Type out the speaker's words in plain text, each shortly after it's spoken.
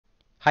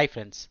Hi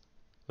friends,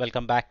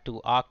 welcome back to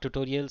ARC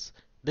Tutorials.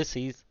 This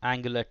is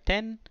Angular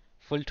 10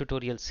 full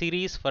tutorial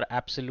series for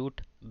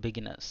absolute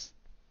beginners.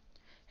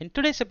 In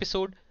today's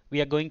episode, we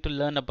are going to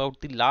learn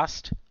about the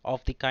last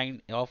of the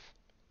kind of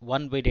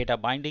one-way data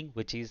binding,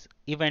 which is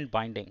event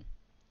binding.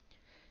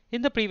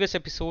 In the previous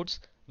episodes,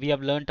 we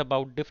have learned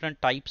about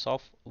different types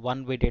of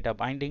one-way data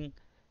binding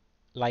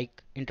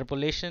like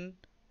interpolation,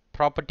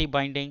 property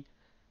binding,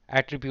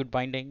 attribute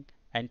binding,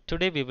 and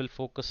today we will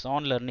focus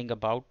on learning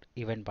about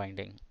event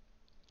binding.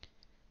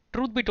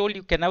 Truth be told,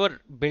 you can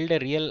never build a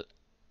real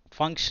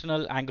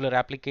functional Angular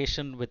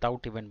application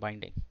without event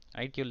binding,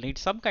 right? You'll need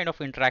some kind of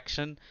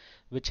interaction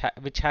which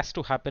has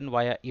to happen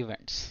via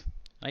events,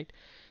 right?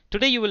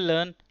 Today you will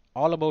learn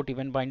all about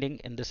event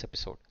binding in this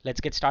episode. Let's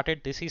get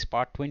started. This is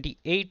part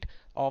 28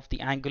 of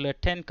the Angular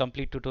 10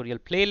 complete tutorial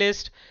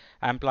playlist.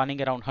 I'm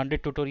planning around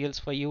 100 tutorials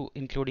for you,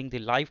 including the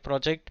live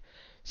project.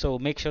 So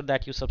make sure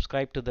that you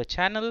subscribe to the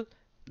channel.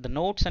 The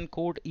notes and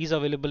code is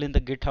available in the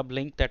GitHub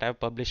link that I've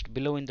published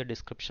below in the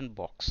description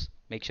box.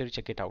 Make sure you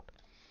check it out.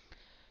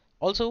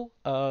 Also,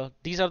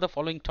 these are the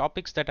following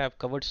topics that I've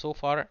covered so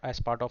far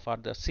as part of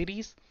the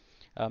series.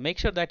 Make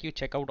sure that you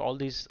check out all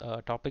these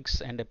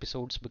topics and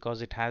episodes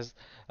because it has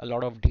a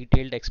lot of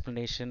detailed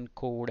explanation,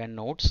 code, and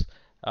notes,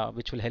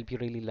 which will help you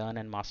really learn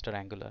and master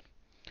Angular.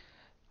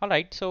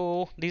 Alright,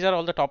 so these are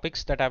all the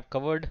topics that I've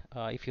covered.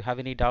 If you have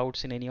any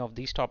doubts in any of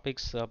these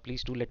topics,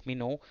 please do let me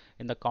know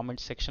in the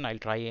comments section. I'll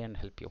try and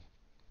help you.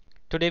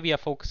 Today we are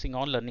focusing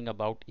on learning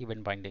about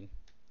event binding.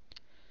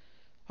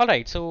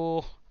 Alright,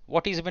 so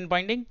what is event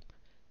binding?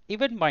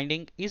 Event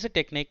binding is a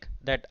technique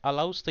that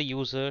allows the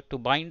user to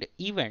bind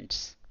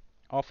events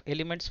of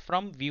elements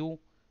from view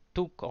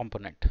to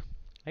component,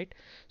 right?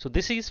 So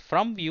this is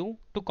from view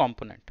to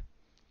component.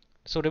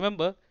 So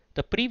remember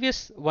the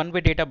previous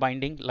one-way data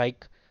binding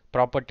like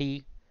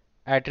property,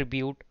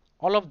 attribute,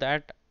 all of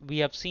that we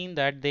have seen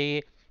that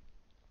they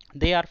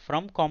are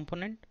from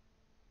component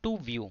to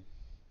view,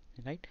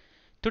 right?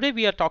 Today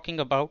we are talking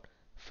about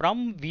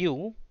from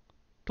view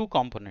to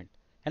component.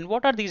 And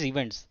what are these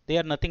events? They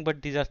are nothing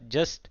but these are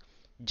just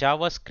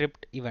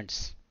JavaScript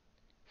events.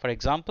 For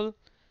example,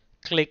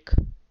 click,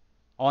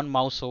 on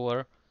mouse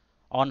over,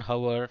 on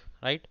hover,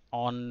 right?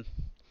 On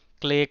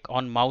click,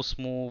 on mouse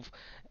move,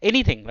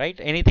 anything, right?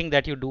 Anything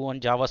that you do on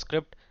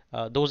JavaScript,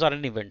 those are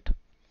an event.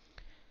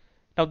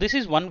 Now this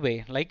is one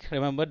way, like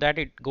remember that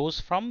it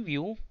goes from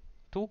view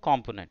to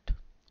component,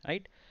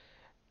 right?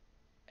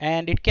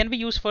 And it can be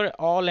used for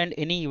all and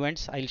any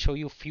events. I'll show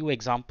you few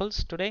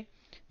examples today.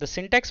 The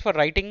syntax for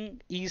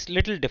writing is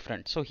little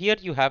different. So here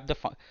you have the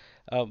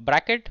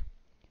bracket,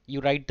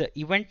 you write the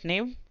event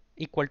name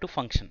equal to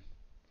function.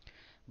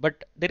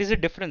 But there is a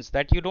difference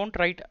that you don't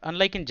write,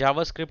 unlike in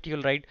JavaScript,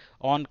 you'll write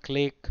on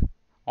click,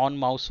 on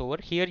mouse over.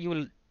 Here you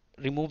will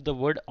remove the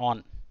word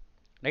on,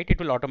 right? It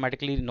will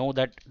automatically know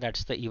that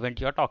that's the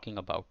event you're talking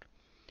about.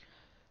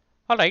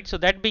 Alright, so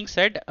that being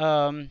said,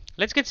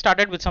 let's get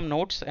started with some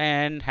notes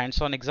and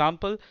hands-on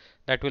example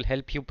that will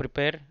help you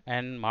prepare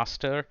and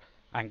master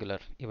Angular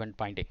event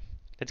binding.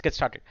 Let's get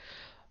started.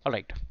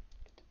 Alright,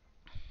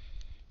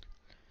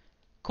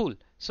 cool.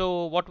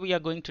 So what we are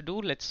going to do,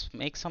 let's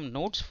make some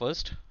notes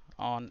first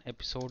on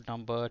episode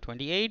number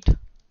 28,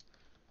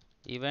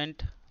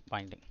 event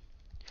binding.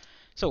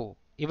 So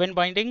event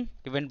binding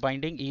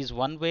is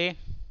one way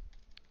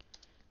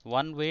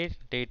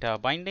data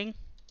binding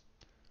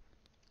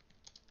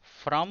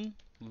from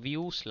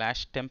view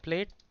slash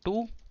template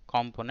to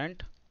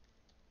component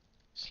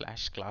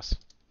slash class,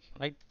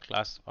 right?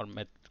 Class or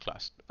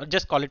class, or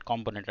just call it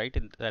component, right?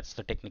 That's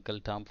the technical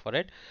term for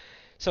it.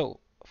 So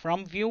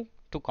from view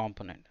to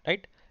component,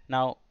 right?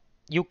 Now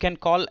you can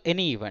call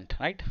any event,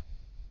 right?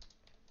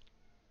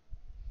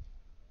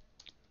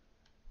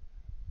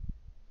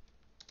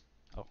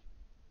 Oh,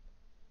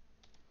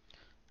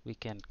 we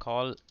can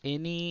call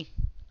any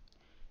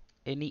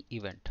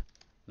event.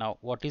 Now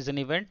what is an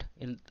event?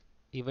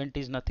 Event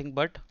is nothing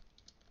but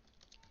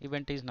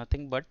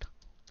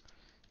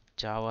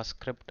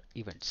JavaScript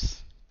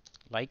events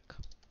like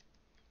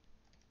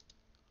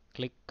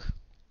click,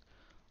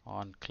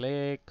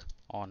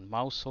 on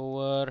mouse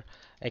over,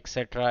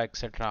 etc.,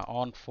 etc.,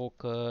 on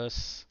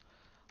focus,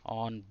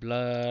 on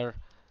blur.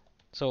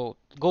 So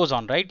goes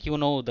on, right? You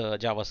know the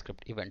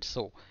JavaScript events.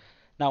 So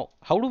now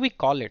how do we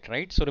call it,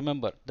 right? So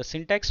remember the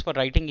syntax for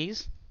writing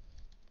is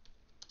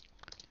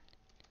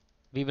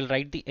we will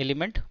write the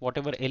element,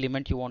 whatever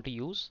element you want to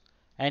use,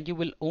 and you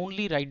will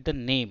only write the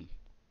name.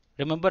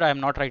 Remember, I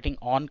am not writing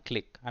on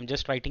click, I'm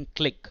just writing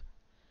click.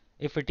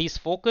 If it is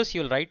focus,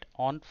 you'll write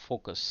on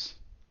focus.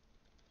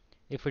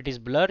 If it is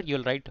blur,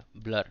 you'll write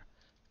blur,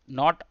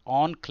 not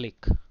on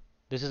click.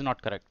 This is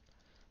not correct.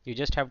 You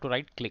just have to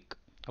write click,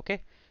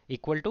 okay,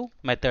 equal to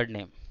method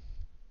name.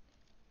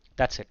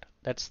 That's it.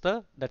 That's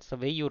the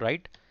way you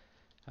write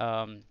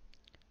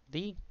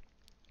the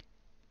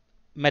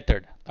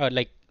method,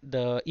 like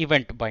the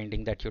event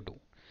binding that you do.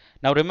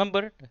 Now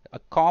remember, a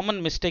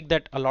common mistake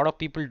that a lot of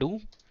people do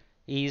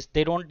is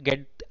they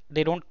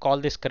don't call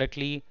this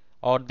correctly,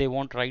 or they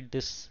won't write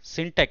this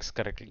syntax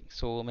correctly.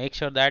 So make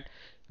sure that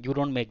you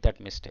don't make that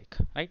mistake,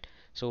 right?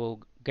 So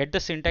get the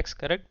syntax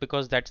correct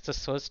because that's the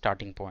first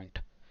starting point.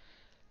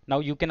 Now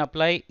you can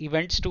apply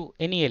events to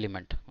any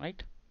element,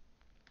 right?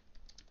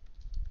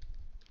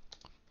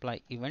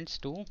 Apply events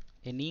to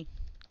any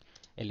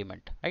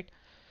element, right?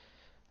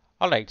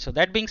 All right, so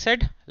that being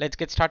said, let's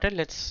get started.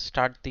 Let's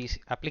start this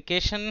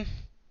application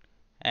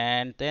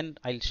and then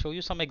I'll show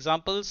you some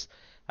examples.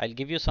 I'll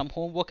give you some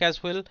homework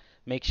as well.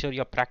 Make sure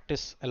you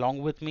practice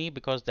along with me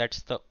because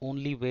that's the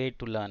only way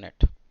to learn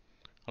it.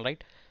 All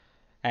right.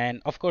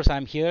 And of course,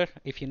 I'm here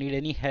if you need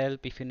any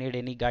help, if you need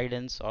any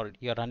guidance, or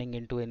you're running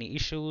into any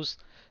issues,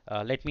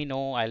 let me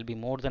know. I'll be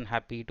more than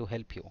happy to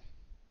help you.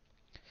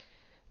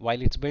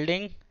 While it's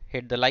building,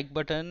 hit the like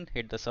button,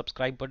 hit the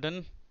subscribe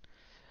button.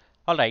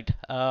 All right,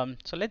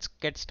 so let's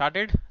get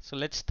started. So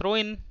let's throw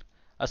in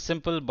a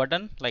simple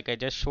button like I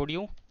just showed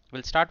you.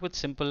 We'll start with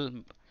simple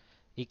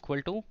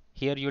equal to.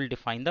 Here you will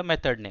define the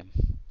method name,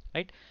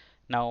 right?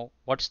 Now,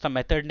 what's the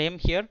method name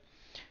here?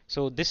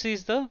 So this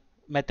is the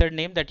method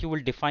name that you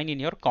will define in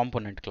your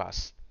component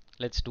class.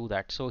 Let's do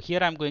that. So here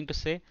I'm going to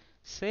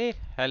say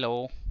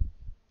hello,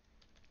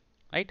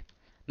 right?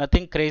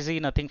 Nothing crazy,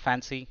 nothing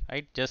fancy,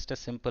 right? Just a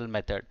simple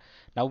method.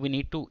 Now we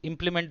need to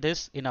implement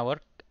this in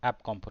our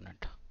app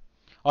component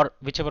or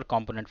whichever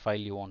component file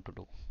you want to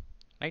do,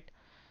 right?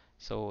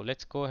 So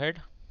let's go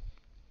ahead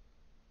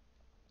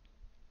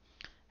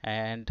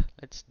and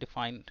let's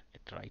define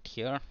it right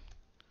here,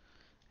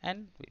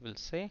 and we will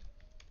say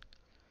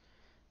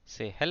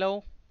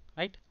hello,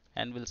 right?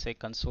 And we'll say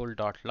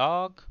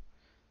console.log.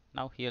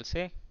 Now here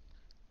say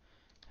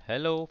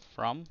hello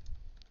from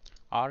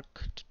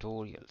Arc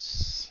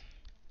Tutorials.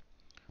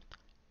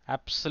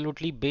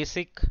 Absolutely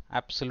basic,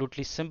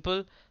 absolutely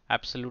simple,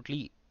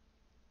 absolutely,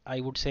 I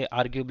would say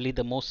arguably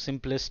the most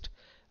simplest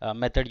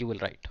method you will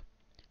write,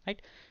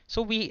 right?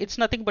 So it's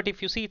nothing but,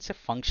 if you see, it's a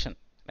function,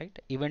 right?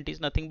 Event is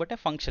nothing but a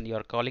function. You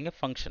are calling a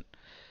function.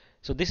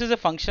 So this is a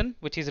function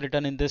which is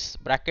written in this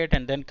bracket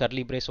and then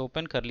curly brace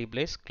open, curly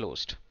brace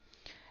closed.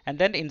 And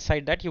then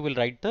inside that you will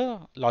write the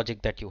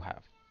logic that you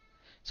have.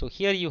 So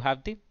here you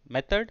have the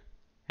method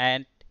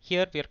and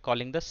here we are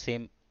calling the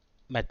same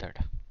method,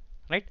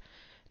 right?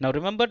 Now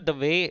remember the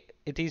way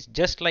it is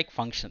just like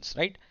functions,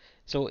 right?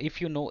 So if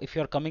you know, if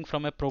you are coming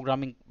from a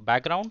programming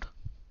background,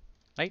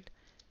 right?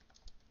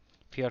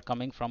 If you are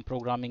coming from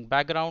programming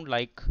background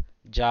like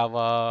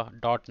Java,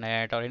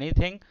 .NET or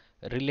anything,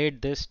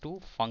 relate this to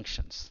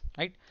functions,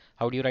 right?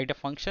 How do you write a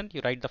function?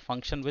 You write the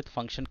function with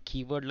function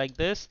keyword like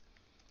this,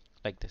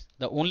 like this.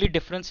 The only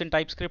difference in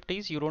TypeScript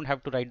is you don't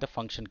have to write the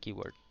function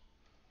keyword,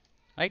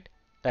 right?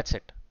 That's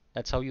it.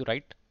 That's how you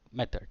write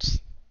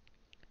methods,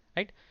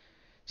 right?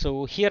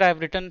 So here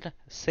I've written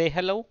say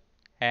hello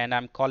and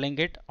I'm calling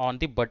it on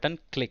the button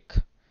click.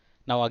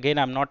 Now again,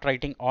 I'm not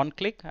writing on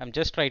click, I'm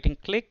just writing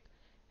click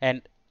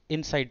and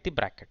inside the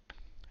bracket,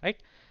 right?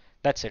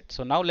 That's it.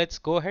 So now let's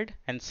go ahead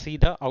and see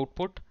the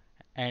output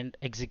and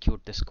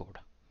execute this code.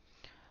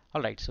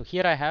 All right, so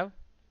here I have,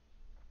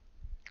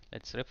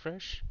 let's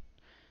refresh.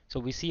 So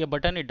we see a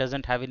button, it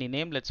doesn't have any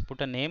name. Let's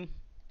put a name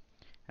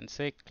and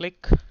say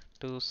click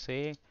to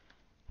say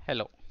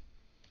hello,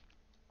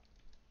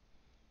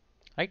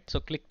 right? So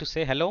click to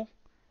say hello,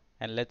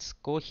 and let's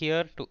go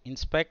here to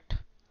inspect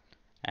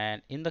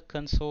and in the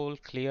console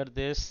clear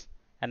this,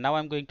 and now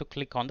I'm going to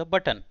click on the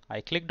button.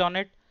 I clicked on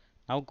it.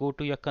 Now go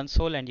to your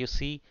console and you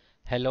see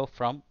hello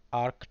from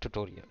Arc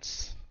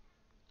Tutorials,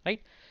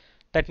 right?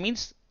 That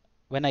means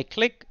when I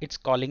click, it's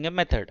calling a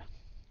method,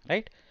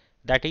 right?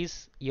 That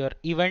is your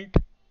event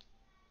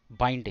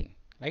binding,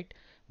 right?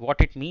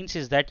 What it means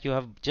is that you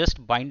have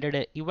just binded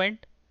an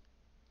event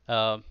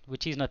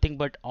which is nothing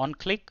but on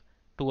click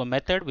to a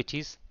method which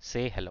is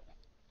say hello,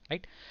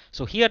 right?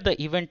 So here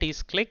the event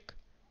is click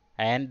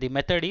and the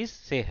method is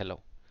say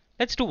hello.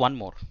 Let's do one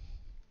more.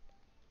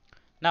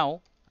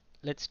 Now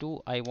let's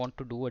do, I want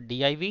to do a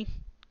div,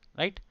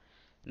 right?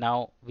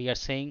 Now we are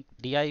saying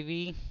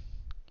div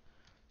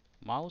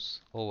mouse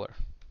over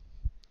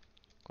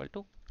equal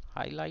to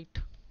highlight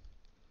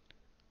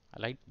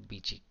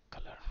bg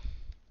color,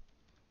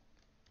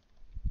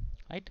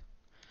 right?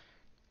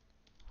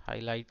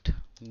 Highlight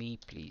me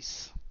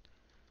please,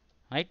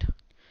 right?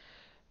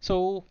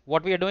 So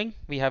what we are doing,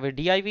 we have a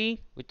div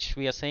which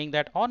we are saying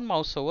that on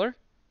mouse over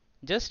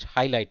just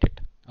highlight it,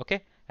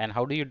 okay? And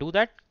how do you do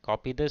that?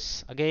 Copy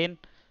this again,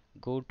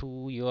 go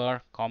to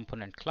your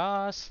component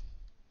class,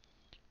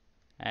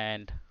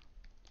 and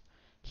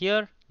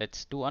here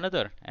let's do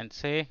another and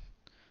say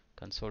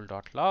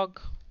console.log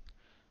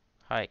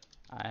hi,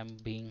 I am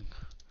being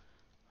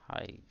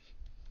highlighted,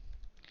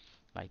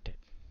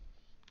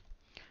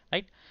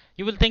 right?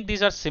 You will think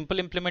these are simple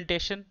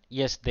implementation.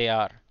 Yes, they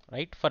are,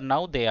 right? For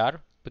now they are,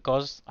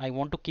 because I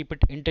want to keep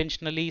it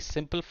intentionally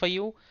simple for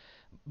you,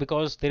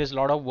 because there is a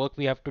lot of work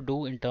we have to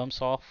do in terms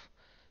of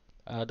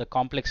the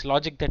complex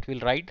logic that we'll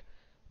write.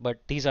 But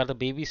these are the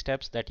baby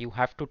steps that you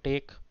have to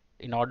take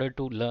in order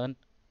to learn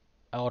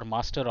or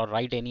master or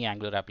write any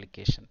Angular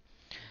application,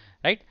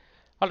 right?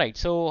 All right,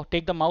 so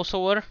take the mouse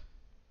over.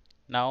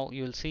 Now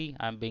you will see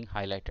I'm being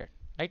highlighted,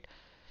 right?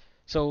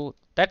 So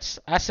that's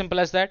as simple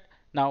as that.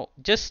 Now,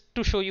 just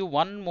to show you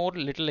one more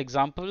little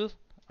example,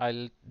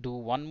 I'll do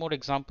one more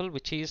example,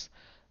 which is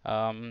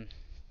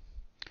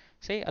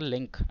say a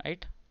link,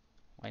 right?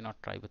 Why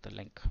not try with a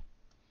link?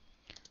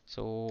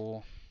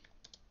 So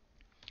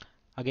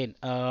again,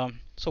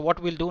 so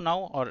what we'll do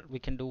now, or we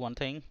can do one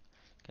thing,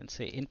 can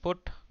say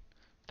input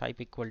type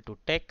equal to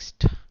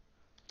text,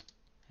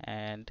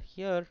 and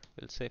here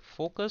we'll say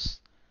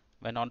focus.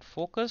 When on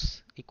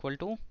focus equal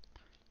to,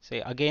 say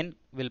again,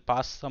 we'll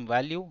pass some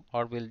value,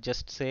 or we'll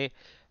just say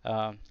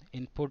uh,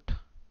 input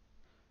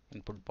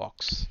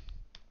box.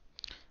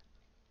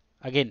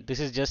 Again, this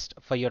is just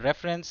for your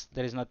reference.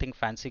 There is nothing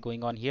fancy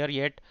going on here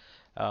yet.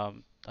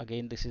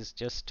 Again, this is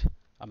just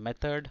a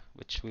method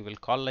which we will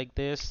call like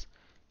this,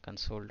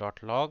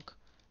 console.log,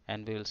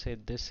 and we will say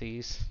this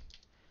is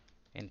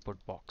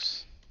input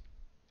box,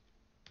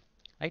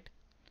 right?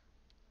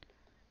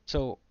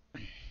 So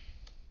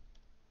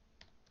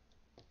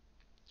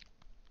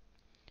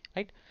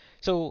right,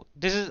 so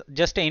this is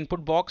just an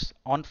input box.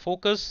 On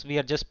focus we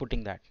are just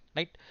putting that,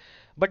 right?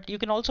 But you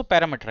can also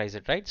parameterize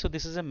it, right? So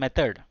this is a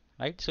method,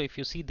 right? So if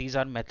you see, these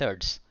are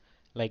methods,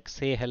 like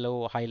say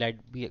hello, highlight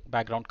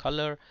background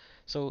color.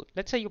 So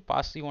let's say you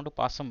want to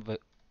pass some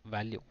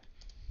value,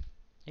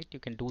 right? You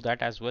can do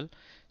that as well.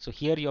 So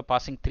here you're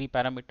passing three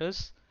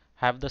parameters,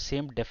 have the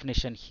same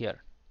definition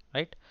here,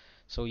 right?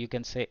 So you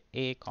can say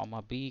a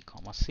comma b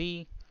comma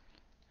c,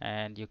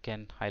 and you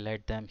can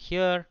highlight them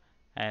here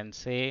and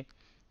say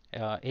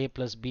a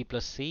plus b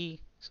plus c.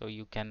 So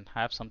you can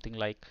have something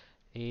like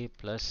a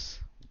plus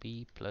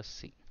b plus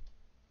c,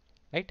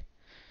 right?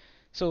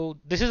 So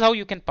this is how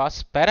you can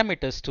pass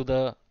parameters to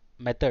the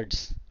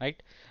methods,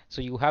 right?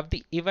 So you have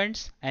the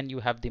events and you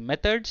have the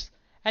methods,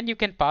 and you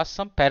can pass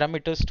some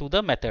parameters to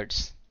the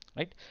methods,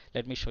 right?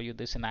 Let me show you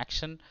this in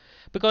action,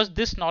 because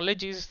this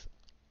knowledge is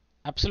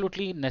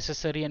absolutely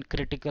necessary and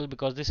critical,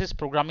 because this is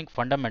programming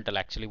fundamental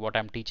actually what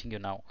I'm teaching you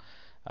now.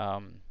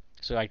 um,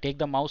 so I take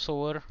the mouse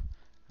over,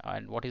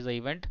 and what is the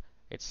event?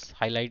 It's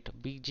highlight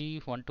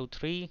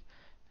bg123,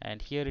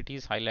 and here it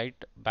is highlight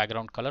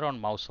background color on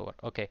mouse over.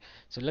 Okay,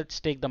 so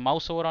let's take the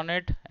mouse over on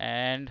it,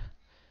 and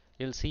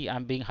you'll see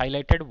I'm being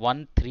highlighted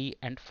 1, 3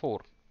 and 4,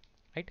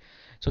 right?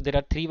 So there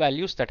are three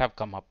values that have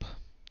come up,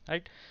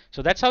 right?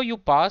 So that's how you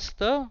pass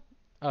the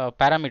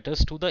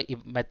parameters to the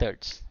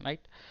methods, right?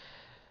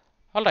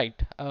 All right,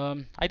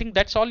 I think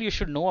that's all you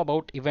should know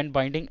about event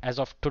binding as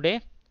of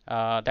today.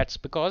 That's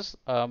because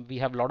we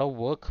have a lot of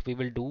work we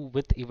will do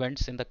with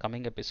events in the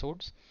coming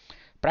episodes.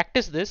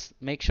 Practice this,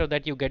 make sure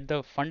that you get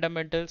the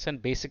fundamentals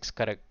and basics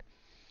correct,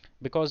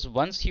 because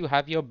once you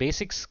have your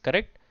basics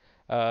correct,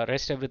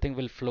 rest everything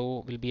will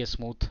flow, will be a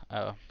smooth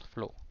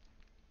flow.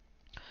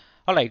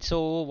 All right,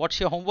 so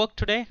what's your homework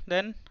today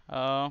then?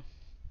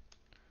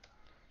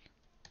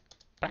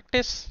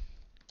 Practice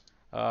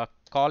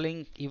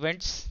calling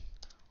events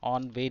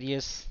on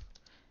various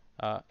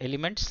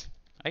elements,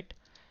 right?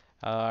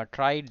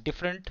 Try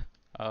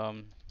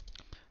um,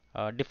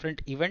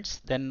 different events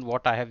than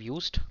what I have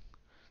used,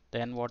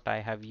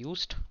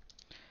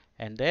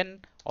 and then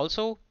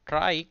also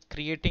try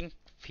creating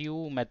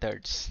few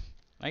methods,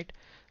 right?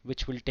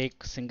 Which will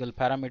take single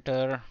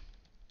parameter,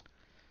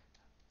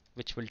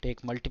 which will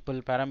take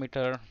multiple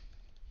parameter,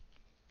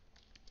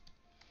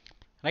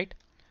 right?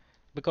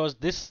 Because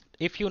this,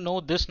 if you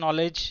know this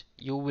knowledge,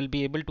 you will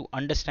be able to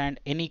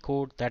understand any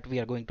code that we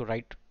are going to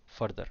write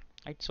further,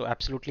 right? So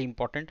absolutely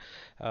important.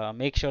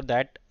 Make sure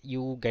that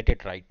you get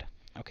it right.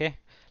 Okay,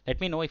 let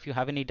me know if you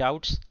have any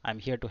doubts. I'm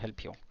here to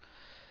help you.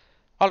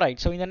 All right,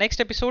 so in the next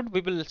episode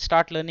we will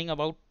start learning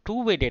about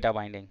two-way data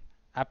binding.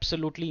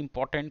 Absolutely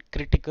important,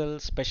 critical,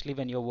 especially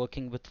when you're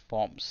working with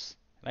forms,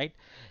 right?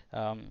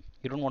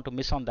 You don't want to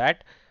miss on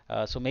that.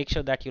 So make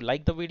sure that you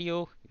like the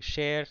video, you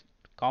share,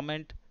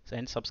 comment,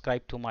 and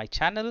subscribe to my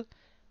channel.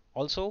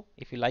 Also,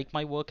 if you like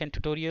my work and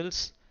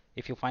tutorials,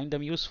 if you find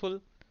them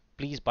useful,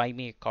 please buy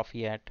me a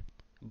coffee at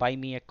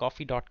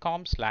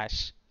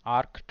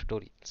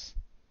buymeacoffee.com/arctutorials.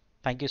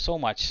 Thank you so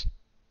much.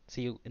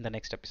 See you in the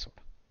next episode.